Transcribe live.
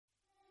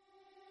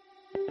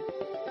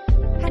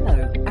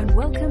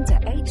Welcome to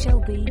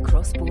HLB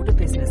Cross-Border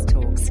Business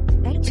Talks,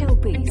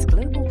 HLB's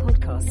global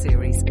podcast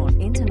series on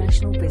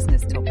international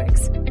business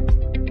topics.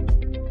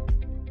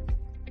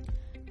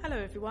 Hello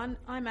everyone,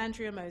 I'm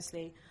Andrea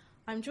Mosley.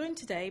 I'm joined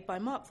today by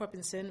Mark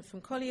Robinson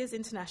from Colliers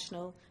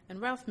International and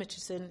Ralph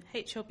Mitchison,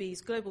 HLB's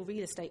global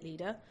real estate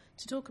leader,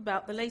 to talk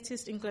about the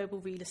latest in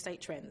global real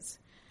estate trends.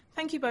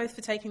 Thank you both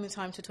for taking the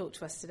time to talk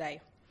to us today.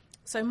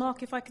 So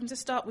Mark, if I can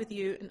just start with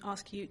you and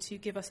ask you to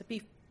give us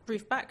a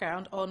brief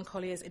background on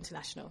Colliers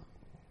International.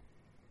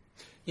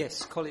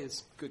 Yes,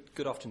 Colliers,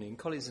 good afternoon.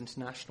 Colliers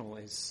International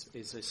is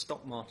a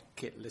stock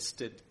market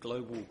listed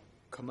global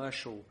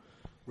commercial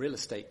real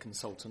estate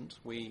consultant.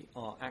 We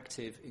are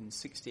active in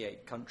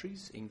 68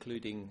 countries,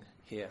 including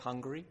here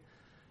Hungary,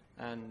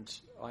 and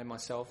I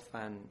myself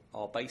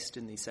are based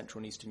in the Central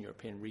and Eastern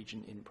European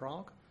region in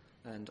Prague,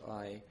 and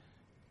I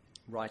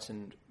write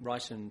and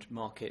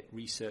market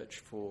research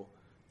for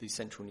the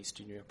Central and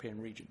Eastern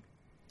European region.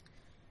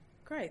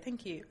 Great,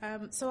 thank you.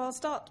 So I'll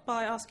start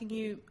by asking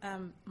you,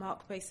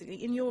 Mark,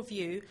 basically, in your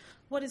view,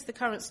 what is the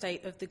current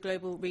state of the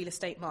global real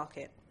estate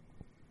market?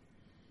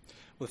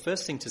 Well, the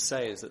first thing to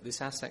say is that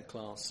this asset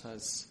class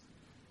has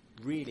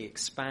really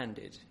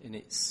expanded in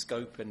its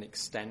scope and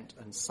extent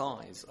and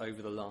size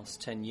over the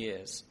last 10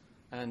 years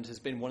and has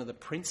been one of the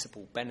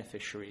principal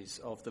beneficiaries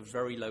of the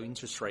very low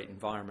interest rate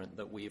environment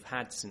that we've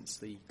had since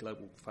the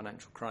global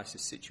financial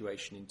crisis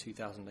situation in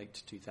 2008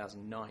 to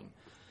 2009.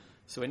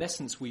 So in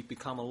essence, we've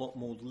become a lot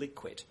more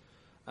liquid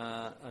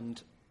and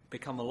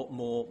become a lot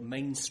more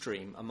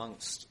mainstream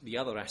amongst the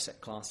other asset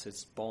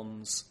classes,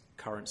 bonds,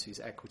 currencies,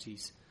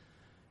 equities,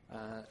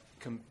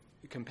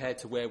 compared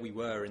to where we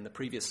were in the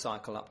previous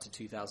cycle up to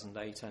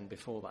 2008 and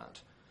before that.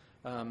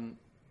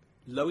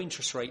 Low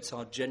interest rates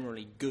are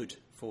generally good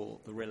for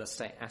the real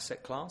estate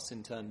asset class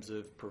in terms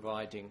of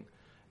providing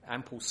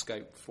ample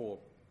scope for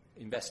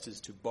investors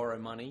to borrow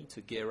money,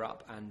 to gear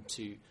up and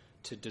to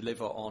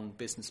deliver on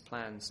business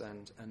plans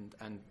and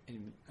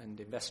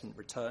investment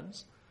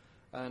returns.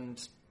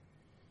 And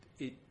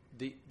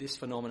this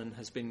phenomenon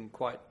has been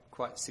quite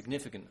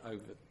significant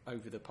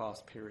over the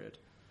past period.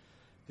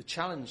 The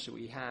challenge that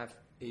we have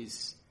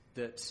is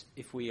that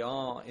if we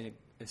are in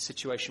a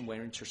situation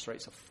where interest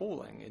rates are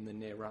falling in the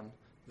near run,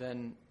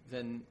 then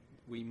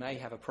we may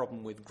have a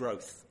problem with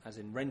growth, as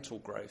in rental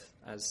growth,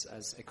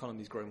 as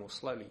economies grow more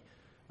slowly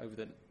over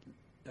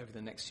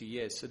the next few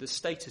years. So the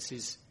status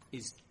is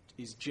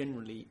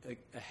generally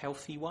a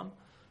healthy one,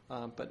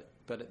 but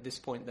at this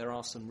point there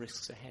are some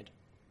risks ahead.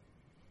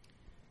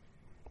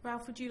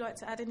 Ralph, would you like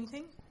to add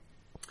anything?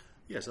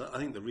 Yes, I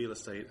think the real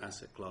estate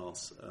asset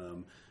class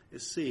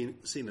is seen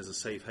as a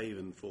safe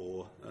haven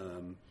for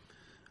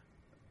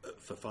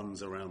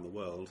funds around the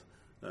world.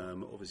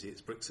 Obviously,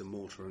 it's bricks and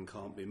mortar and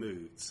can't be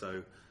moved.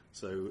 So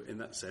in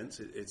that sense,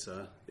 it's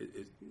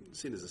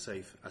seen as a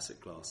safe asset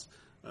class.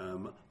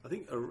 I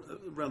think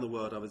around the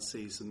world, I would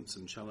see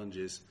some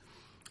challenges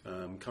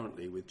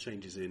currently with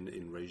changes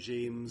in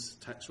regimes,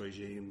 tax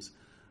regimes,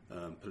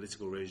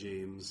 political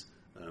regimes,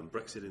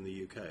 Brexit in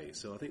the UK.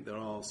 So I think there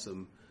are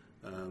some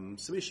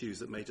issues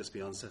that may just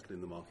be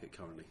unsettling the market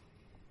currently.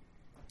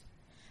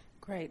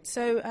 Great.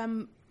 So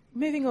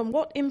moving on,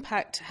 what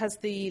impact has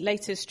the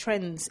latest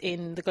trends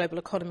in the global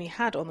economy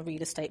had on the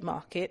real estate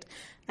market,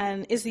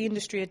 and is the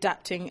industry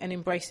adapting and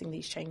embracing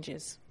these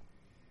changes?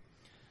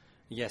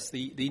 Yes,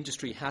 the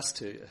industry has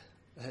to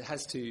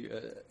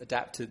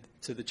adapt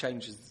to the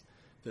changes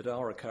that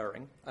are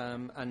occurring,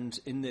 and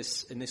in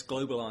this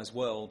globalized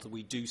world,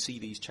 we do see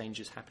these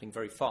changes happening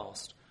very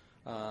fast.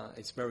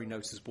 It's very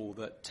noticeable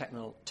that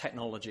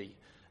technology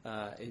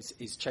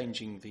is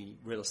changing the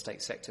real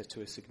estate sector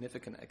to a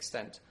significant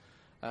extent,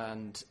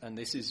 and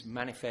this is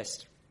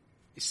manifest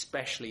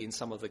especially in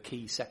some of the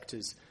key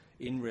sectors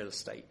in real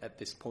estate at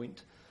this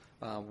point.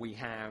 We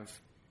have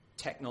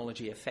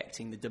technology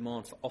affecting the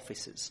demand for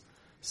offices,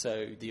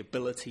 so the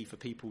ability for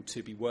people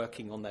to be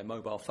working on their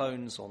mobile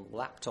phones, on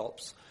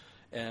laptops,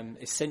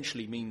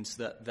 essentially means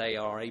that they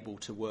are able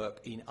to work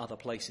in other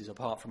places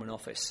apart from an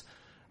office,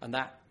 and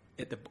that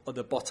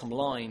the bottom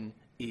line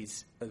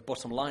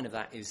of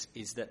that is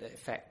that it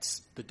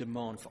affects the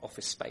demand for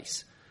office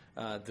space.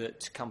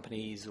 That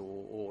companies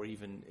or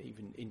even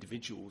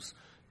individuals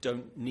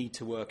don't need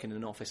to work in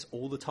an office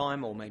all the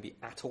time or maybe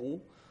at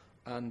all,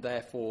 and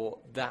therefore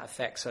that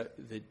affects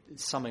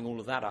summing all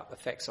of that up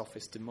affects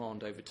office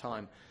demand over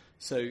time.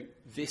 So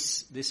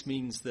this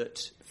means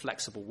that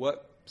flexible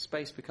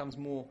workspace becomes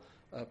more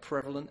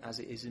prevalent, as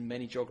it is in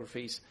many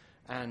geographies,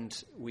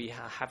 and we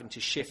are having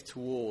to shift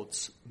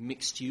towards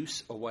mixed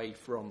use away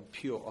from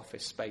pure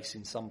office space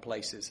in some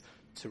places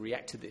to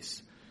react to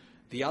this.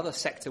 The other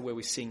sector where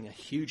we're seeing a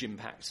huge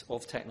impact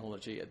of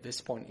technology at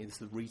this point is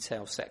the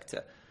retail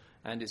sector,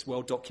 and it's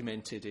well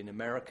documented in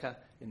America,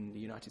 in the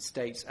United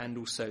States, and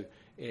also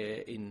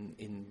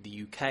in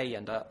the UK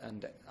and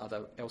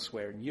other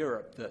elsewhere in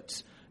Europe,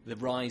 that the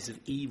rise of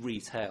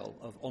e-retail,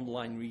 of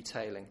online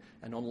retailing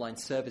and online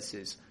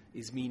services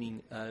is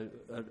meaning a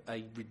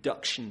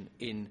reduction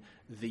in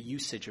the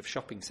usage of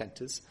shopping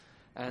centres,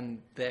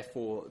 and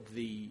therefore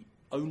the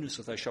owners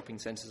of those shopping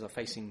centres are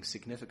facing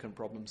significant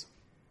problems.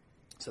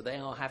 So they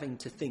are having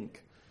to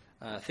think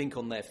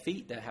on their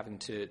feet. They're having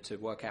to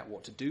work out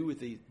what to do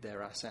with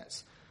their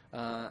assets.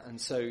 And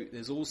so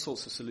there's all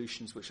sorts of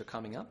solutions which are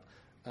coming up.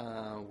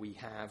 We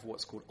have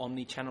what's called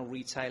omni-channel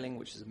retailing,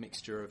 which is a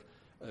mixture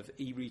of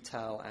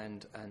e-retail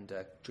and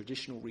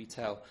traditional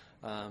retail,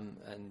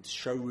 and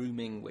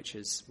showrooming, which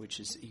is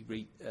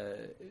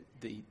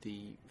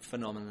the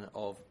phenomenon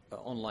of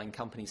online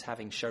companies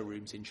having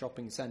showrooms in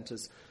shopping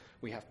centres.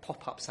 We have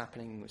pop-ups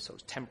happening, with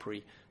sort of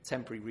temporary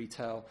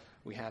retail.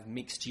 We have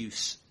mixed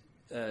use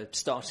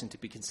starting to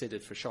be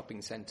considered for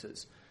shopping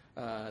centres.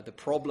 The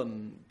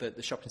problem that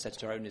the shopping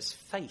centre owners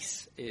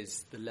face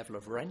is the level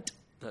of rent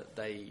that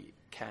they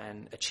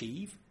can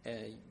achieve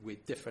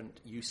with different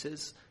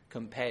uses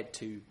compared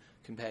to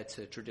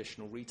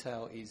traditional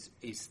retail is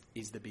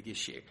the big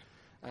issue,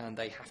 and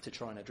they have to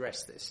try and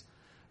address this.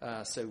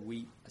 So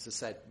we, as I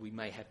said, we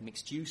may have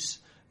mixed use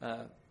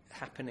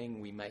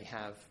happening. We may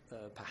have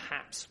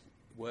perhaps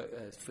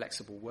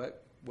flexible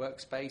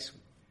workspace,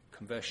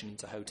 conversion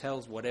into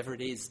hotels, whatever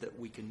it is that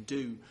we can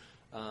do,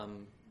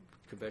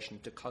 conversion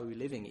to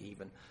co-living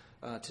even,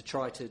 to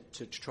try to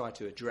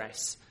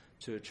address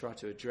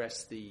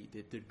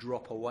the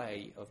drop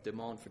away of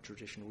demand for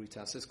traditional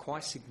retail. So it's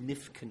quite a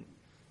significant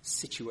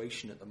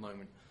situation at the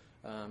moment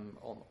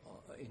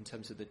in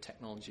terms of the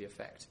technology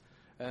effect.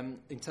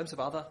 In terms of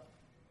other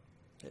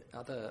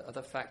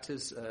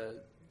factors,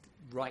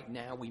 right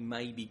now we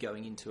may be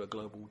going into a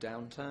global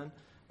downturn.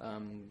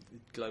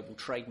 Global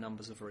trade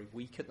numbers are very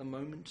weak at the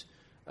moment,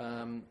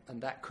 and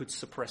that could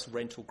suppress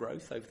rental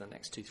growth over the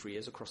next 2-3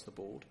 years across the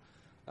board.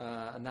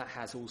 And that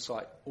has all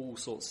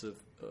sorts of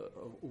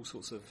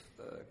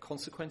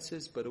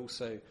consequences, but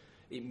also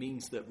it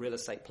means that real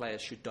estate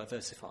players should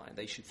diversify.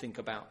 They should think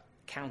about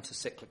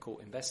counter-cyclical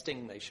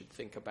investing. They should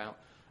think about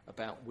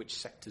which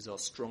sectors are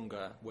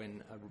stronger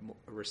when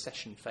a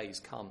recession phase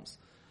comes.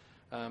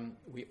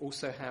 We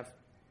also have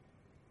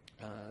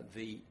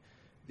the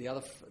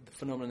other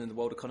phenomenon in the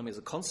world economy as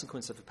a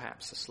consequence of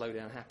perhaps a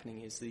slowdown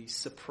happening is the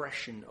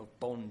suppression of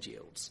bond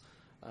yields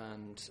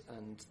and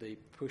the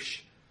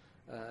push.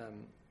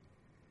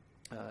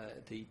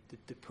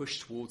 The push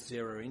towards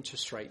zero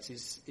interest rates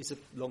is a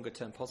longer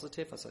term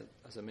positive, as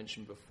I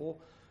mentioned before,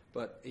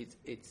 but it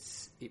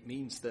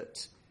means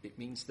that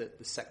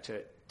the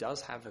sector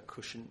does have a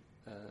cushion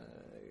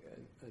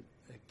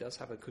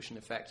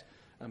effect,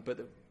 but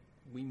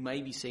we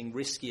may be seeing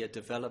riskier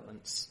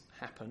developments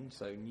happen,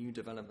 so new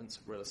developments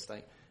of real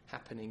estate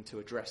happening to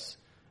address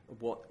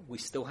what we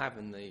still have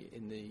in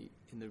the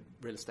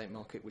real estate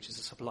market, which is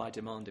a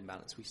supply-demand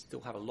imbalance. We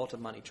still have a lot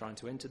of money trying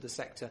to enter the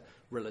sector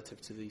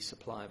relative to the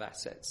supply of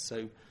assets.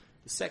 So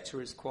the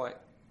sector is quite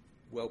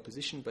well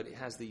positioned, but it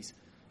has these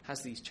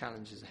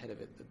challenges ahead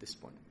of it at this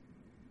point.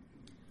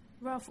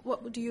 Ralph,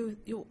 what would your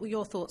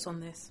thoughts on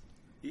this?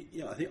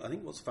 Yeah, I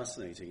think what's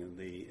fascinating in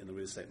the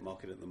real estate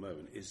market at the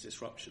moment is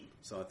disruption.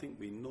 So I think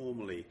we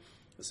normally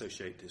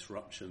associate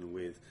disruption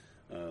with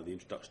the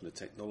introduction of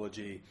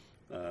technology.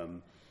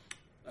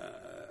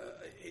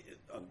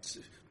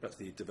 Perhaps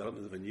the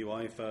development of a new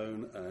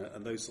iPhone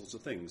and those sorts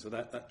of things. So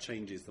that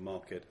changes the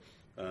market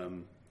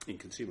in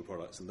consumer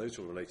products and those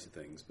sort of related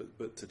things.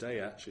 But today,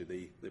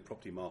 actually, the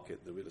property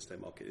market, the real estate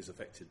market, is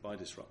affected by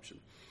disruption.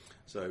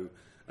 So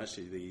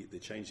actually, the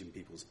change in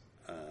people's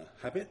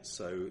habits.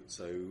 So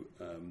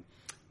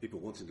people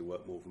wanting to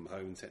work more from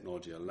home,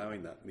 technology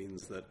allowing that,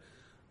 means that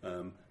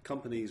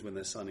companies, when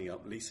they're signing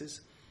up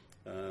leases,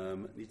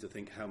 need to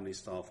think how many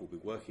staff will be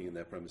working in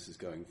their premises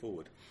going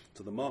forward.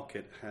 So the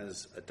market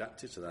has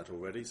adapted to that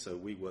already. So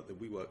the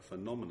WeWork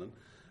phenomenon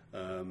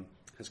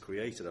has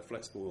created a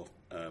flexible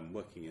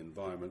working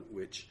environment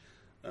which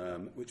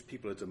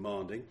people are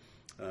demanding,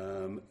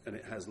 and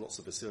it has lots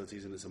of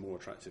facilities and it's a more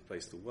attractive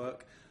place to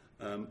work.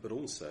 But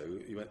also,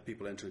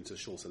 people enter into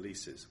shorter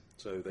leases,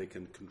 so they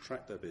can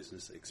contract their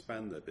business,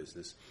 expand their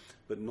business,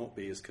 but not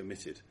be as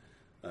committed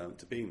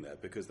to being there,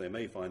 because they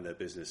may find their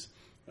business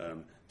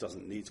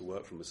doesn't need to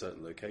work from a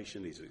certain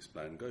location, needs to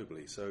expand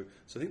globally. So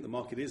I think the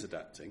market is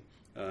adapting.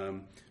 I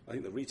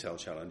think the retail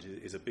challenge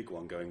is a big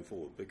one going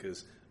forward,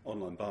 because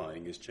online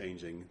buying is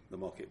changing the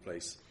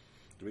marketplace,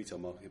 the retail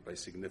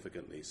marketplace,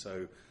 significantly.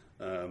 So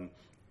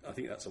I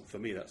think for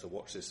me that's a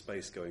watch this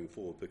space going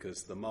forward,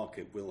 because the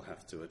market will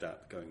have to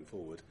adapt going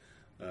forward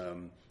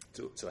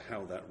to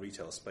how that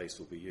retail space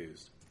will be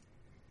used.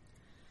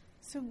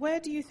 So where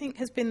do you think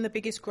has been the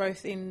biggest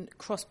growth in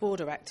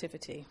cross-border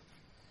activity?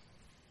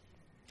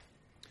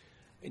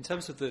 In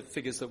terms of the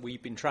figures that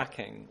we've been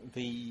tracking,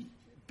 the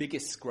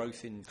biggest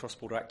growth in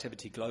cross-border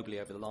activity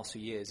globally over the last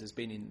few years has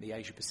been in the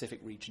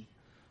Asia-Pacific region,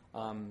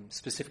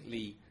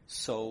 specifically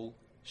Seoul,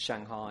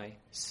 Shanghai,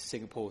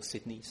 Singapore,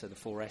 Sydney, so the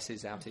 4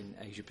 S's out in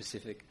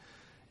Asia-Pacific,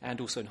 and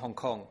also in Hong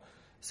Kong.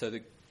 So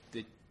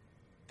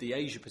the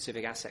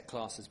Asia-Pacific asset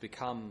class has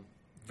become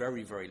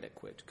very, very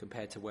liquid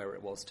compared to where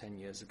it was 10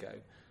 years ago.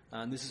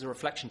 And this is a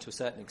reflection to a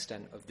certain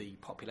extent of the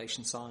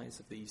population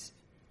size of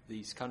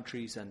these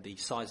countries and the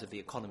size of the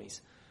economies,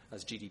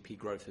 as GDP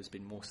growth has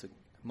been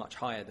much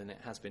higher than it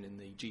has been in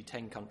the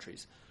G10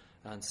 countries.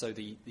 And so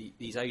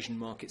these Asian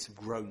markets have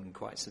grown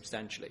quite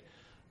substantially.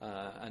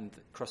 And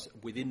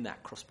within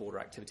that, cross-border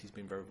activity has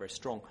been very, very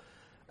strong.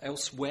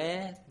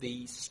 Elsewhere,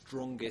 the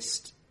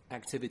strongest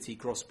activity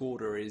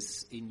cross-border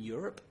is in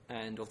Europe,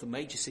 and of the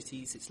major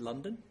cities, it's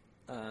London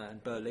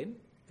and Berlin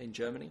in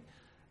Germany.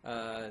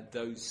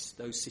 Those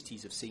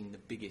cities have seen the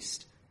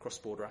biggest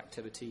cross-border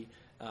activity.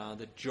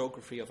 The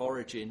geography of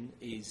origin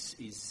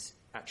is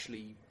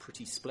actually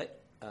pretty split.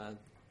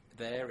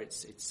 There,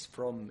 it's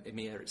from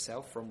EMEA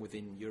itself, from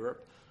within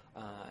Europe.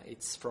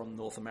 It's from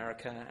North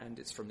America, and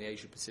it's from the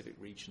Asia-Pacific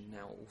region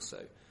now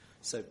also.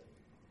 So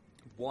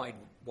wide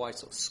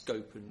sort of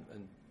scope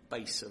and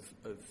base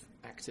of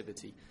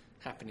activity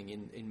happening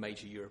in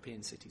major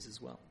European cities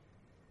as well.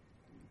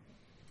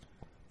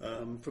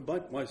 From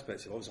my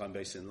perspective, obviously I'm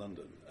based in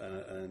London,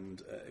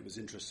 and it was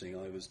interesting.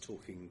 I was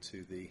talking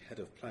to the head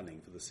of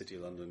planning for the City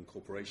of London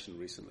Corporation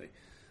recently,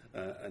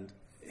 and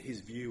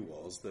his view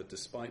was that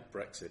despite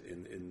Brexit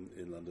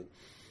in London,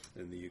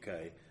 in the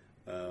UK,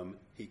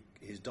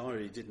 his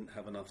diary didn't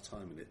have enough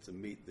time in it to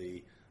meet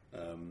the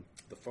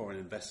foreign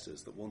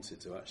investors that wanted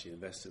to actually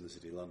invest in the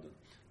City of London.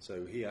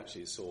 So he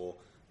actually saw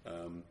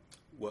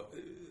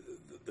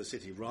the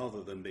city,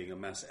 rather than being a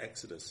mass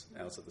exodus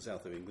out of the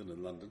south of England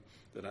and London,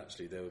 that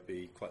actually there would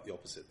be quite the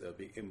opposite. There would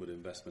be inward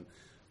investment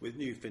with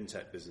new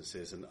fintech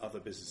businesses and other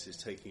businesses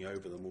taking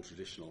over the more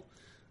traditional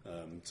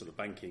sort of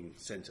banking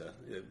centre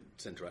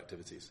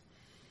activities.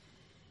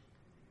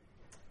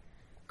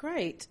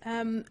 Great.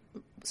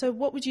 So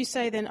what would you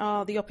say then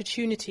are the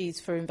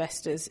opportunities for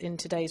investors in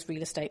today's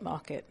real estate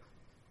market?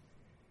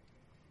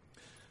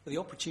 The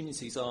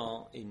opportunities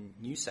are in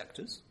new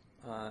sectors,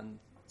 and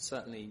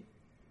certainly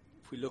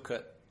if we look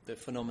at the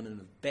phenomenon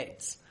of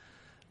beds,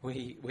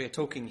 we're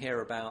talking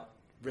here about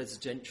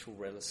residential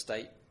real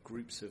estate,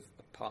 groups of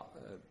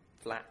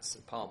flats,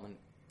 apartment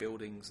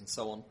buildings and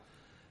so on.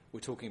 We're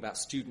talking about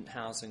student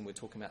housing, we're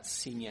talking about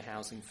senior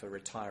housing for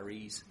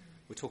retirees,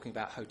 we're talking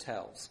about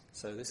hotels.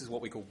 So this is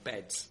what we call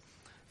beds.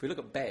 If we look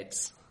at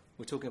beds,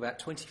 we're talking about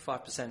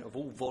 25% of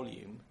all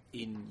volume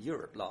in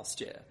Europe last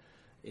year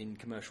in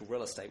commercial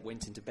real estate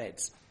went into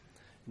beds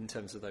in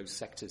terms of those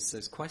sectors. So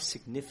it's quite a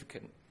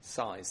significant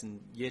size. And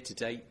year to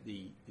date,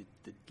 the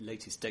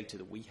latest data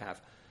that we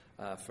have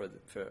for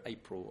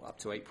April, up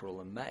to April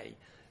and May,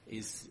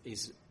 is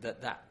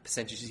that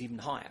percentage is even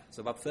higher.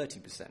 So above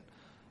 30%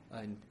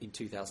 in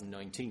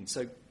 2019.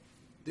 So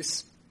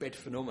this bed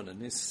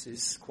phenomenon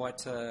is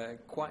quite a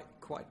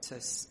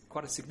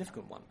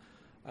significant one.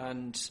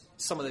 And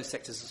some of those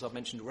sectors, as I've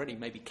mentioned already,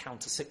 may be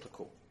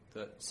counter-cyclical,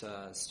 that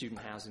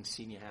student housing,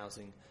 senior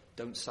housing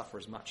don't suffer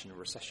as much in a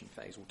recession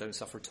phase, or don't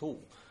suffer at all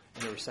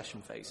in a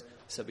recession phase.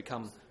 So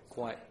become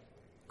quite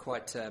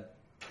a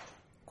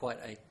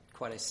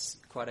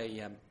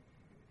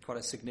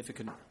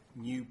significant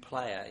new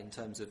player in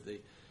terms of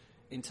the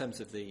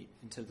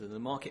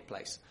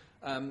marketplace.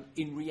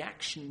 In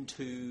reaction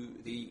to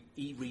the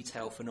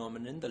e-retail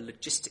phenomenon, the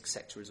logistics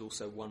sector is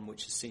also one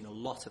which has seen a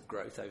lot of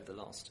growth over the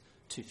last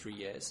 2-3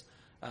 years.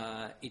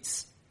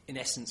 It's in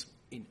essence,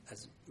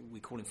 as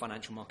we call in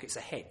financial markets,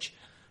 a hedge.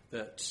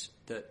 That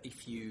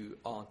if you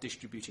are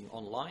distributing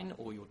online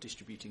or you're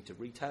distributing to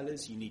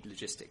retailers, you need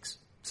logistics.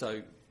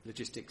 So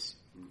logistics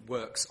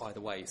works either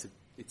way. So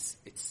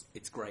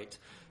it's great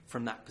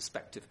from that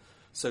perspective.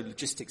 So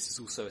logistics is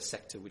also a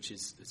sector which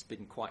has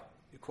been quite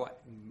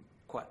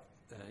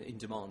in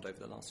demand over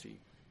the last few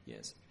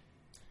years.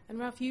 And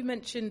Ralph, you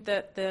mentioned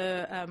that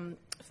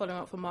following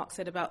up what Mark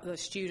said about the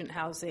student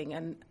housing,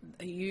 and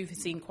you've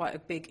seen quite a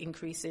big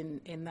increase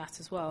in that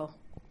as well.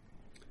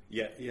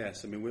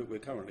 Yes. I mean, we're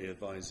currently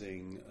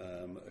advising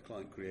a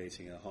client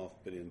creating a £500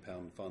 million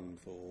fund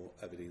for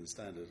Aberdeen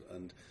Standard,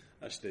 and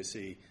actually they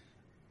see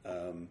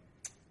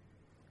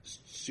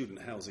student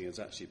housing has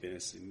actually been a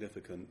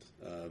significant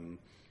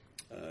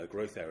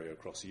growth area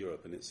across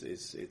Europe, and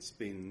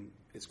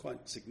it's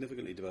quite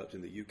significantly developed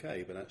in the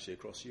UK, but actually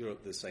across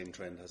Europe the same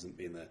trend hasn't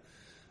been there.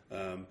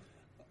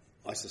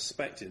 I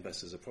suspect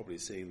investors are probably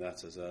seeing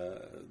that as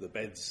the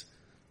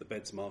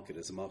beds market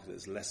as a market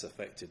that's less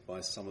affected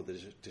by some of the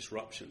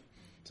disruption.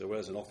 So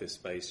whereas an office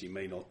space, you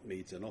may not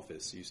need an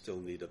office, you still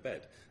need a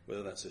bed.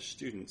 Whether that's a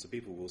student, so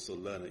people will still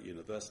learn at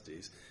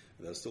universities,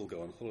 and they'll still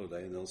go on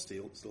holiday, and they'll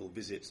still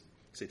visit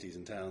cities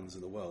and towns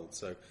in the world.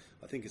 So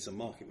I think it's a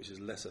market which is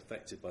less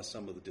affected by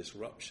some of the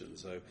disruption.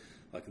 So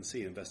I can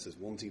see investors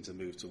wanting to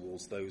move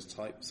towards those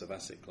types of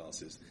asset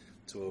classes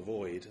to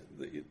avoid,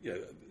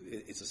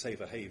 it's a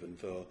safer haven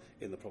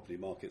in the property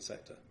market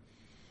sector.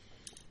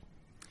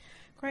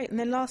 Great. And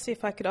then lastly,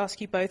 if I could ask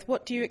you both,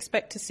 what do you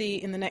expect to see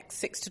in the next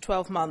 6 to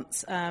 12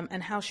 months,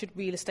 and how should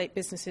real estate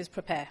businesses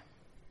prepare?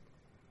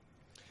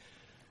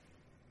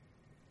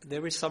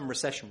 There is some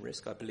recession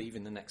risk, I believe,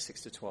 in the next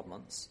 6 to 12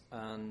 months,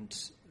 and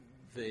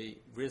the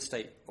real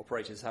estate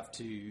operators have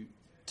to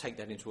take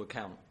that into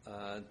account.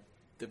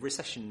 The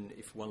recession,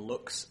 if one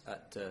looks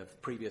at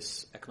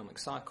previous economic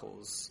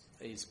cycles,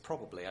 is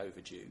probably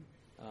overdue.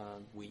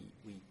 We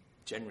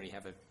generally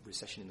have a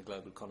recession in the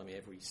global economy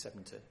every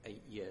 7 to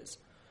 8 years,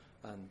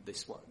 and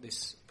this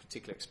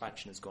particular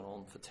expansion has gone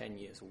on for 10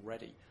 years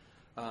already.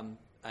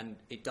 And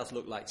it does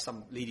look like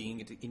some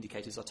leading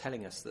indicators are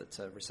telling us that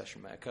a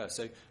recession may occur.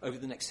 So over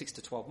the next 6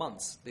 to 12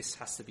 months, this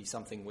has to be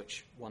something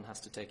which one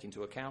has to take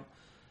into account.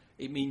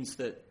 It means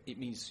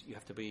you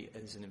have to be,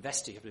 as an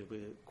investor, you have to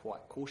be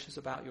quite cautious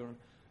about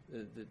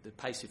the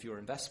pace of your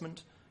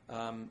investment.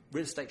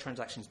 Real estate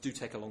transactions do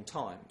take a long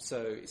time,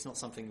 so it's not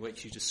something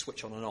which you just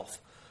switch on and off.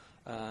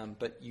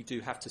 But you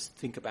do have to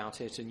think about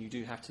it, and you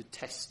do have to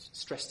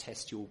stress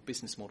test your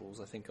business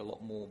models, I think, a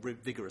lot more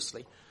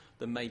vigorously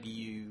than maybe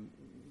you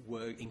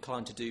were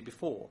inclined to do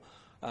before.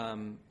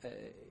 Real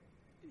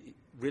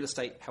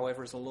estate,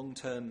 however, is a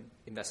long-term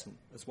investment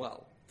as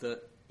well,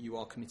 that you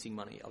are committing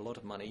a lot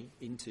of money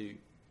into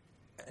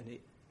an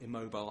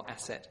immobile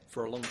asset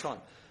for a long time.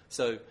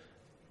 So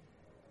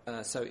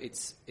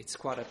it's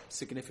quite a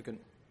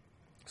significant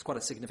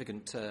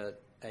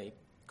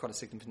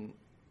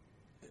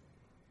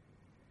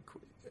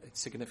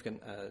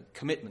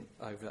commitment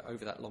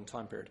over that long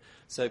time period.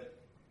 So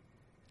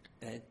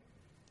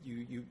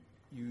you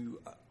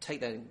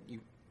take it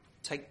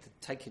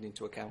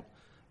into account,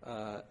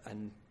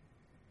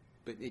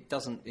 but it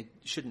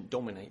shouldn't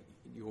dominate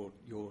your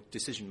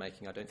decision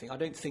making. I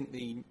don't think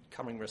the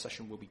coming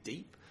recession will be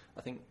deep.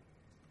 I think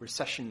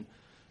the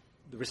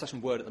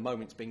recession word at the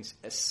moment is being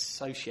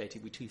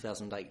associated with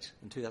 2008,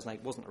 and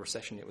 2008 wasn't a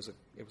recession; it was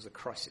a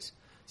crisis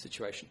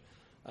situation.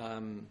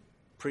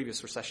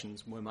 Previous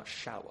recessions were much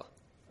shallower.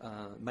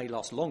 May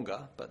last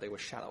longer, but they were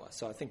shallower.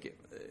 So I think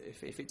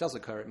if it does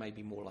occur, it may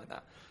be more like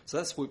that. So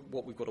that's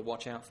what we've got to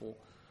watch out for.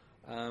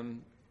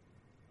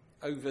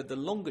 Over the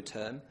longer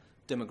term,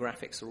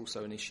 demographics are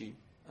also an issue.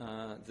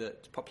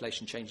 That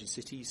population change in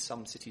cities.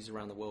 Some cities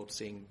around the world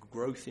seeing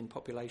growth in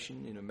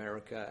population in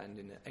America and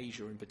in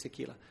Asia in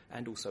particular,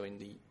 and also in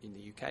the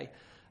UK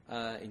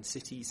in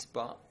cities.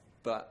 But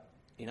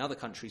in other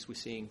countries, we're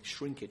seeing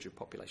shrinkage of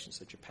population.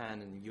 So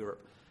Japan and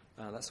Europe.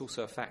 That's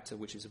also a factor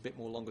which is a bit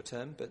more longer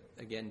term, but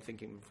again,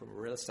 thinking from a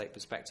real estate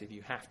perspective,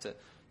 you have to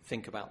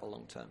think about the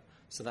long term.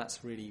 So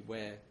that's really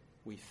where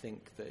we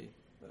think the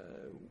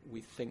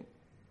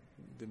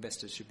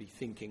investors should be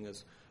thinking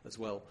as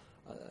well,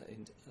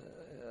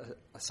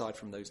 aside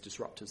from those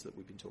disruptors that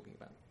we've been talking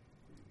about.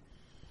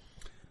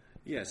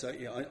 Yeah, so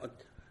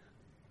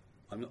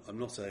I'm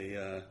not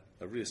a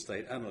real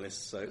estate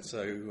analyst, so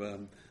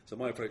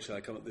my approach,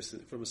 I come at this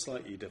from a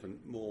slightly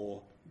different,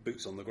 more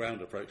boots on the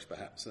ground approach,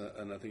 perhaps.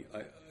 And I think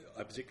I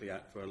particularly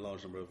act for a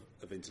large number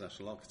of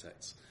international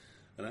architects,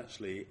 and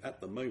actually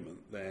at the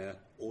moment their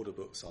order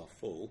books are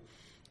full.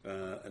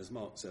 As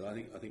Mark said, I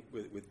think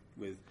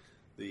with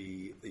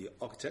the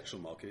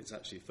architectural market, it's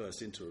actually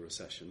first into a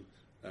recession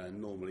and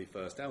normally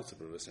first out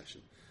of a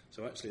recession.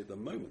 So actually at the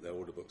moment their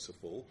order books are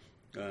full,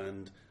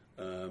 and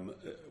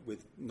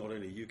with not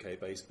only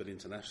UK-based but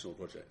international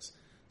projects.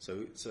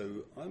 So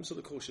I'm sort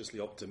of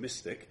cautiously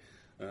optimistic,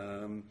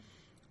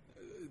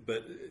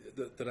 but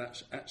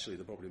that actually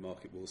the property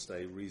market will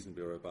stay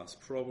reasonably robust.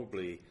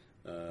 Probably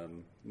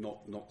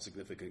not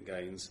significant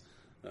gains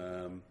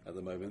at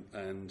the moment,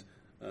 and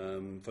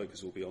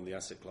focus will be on the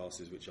asset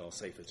classes which are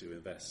safer to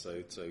invest.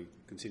 So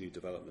continued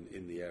development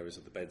in the areas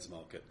of the beds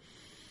market,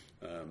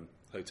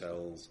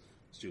 hotels,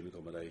 student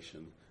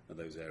accommodation, and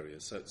those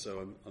areas.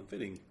 So I'm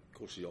feeling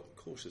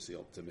cautiously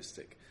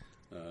optimistic.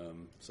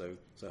 So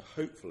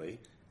hopefully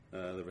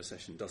the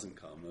recession doesn't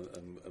come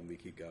and we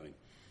keep going.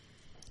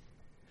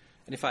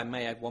 And if I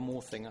may add one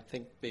more thing, I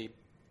think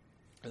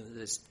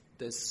there's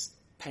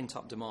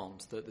pent-up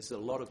demand. There's a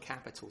lot of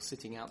capital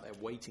sitting out there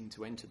waiting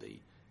to enter the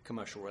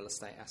commercial real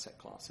estate asset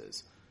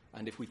classes.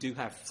 And if we do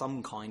have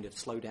some kind of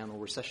slowdown or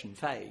recession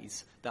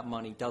phase, that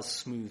money does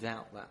smooth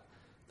out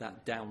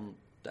that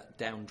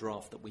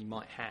downdraft that we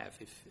might have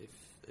if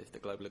the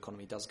global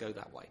economy does go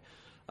that way.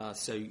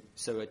 So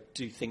I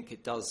do think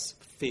it does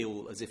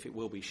feel as if it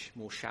will be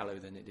more shallow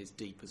than it is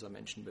deep, as I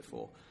mentioned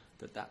before.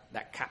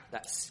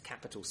 That's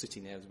capital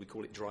sitting there, as we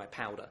call it, dry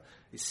powder,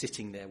 is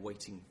sitting there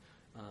waiting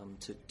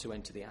to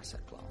enter the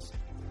asset class.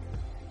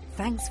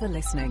 Thanks for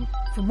listening.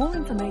 For more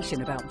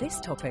information about this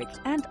topic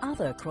and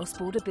other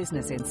cross-border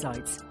business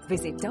insights,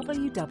 visit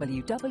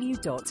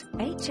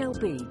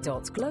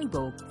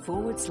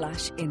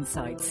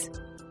www.hlb.global/insights.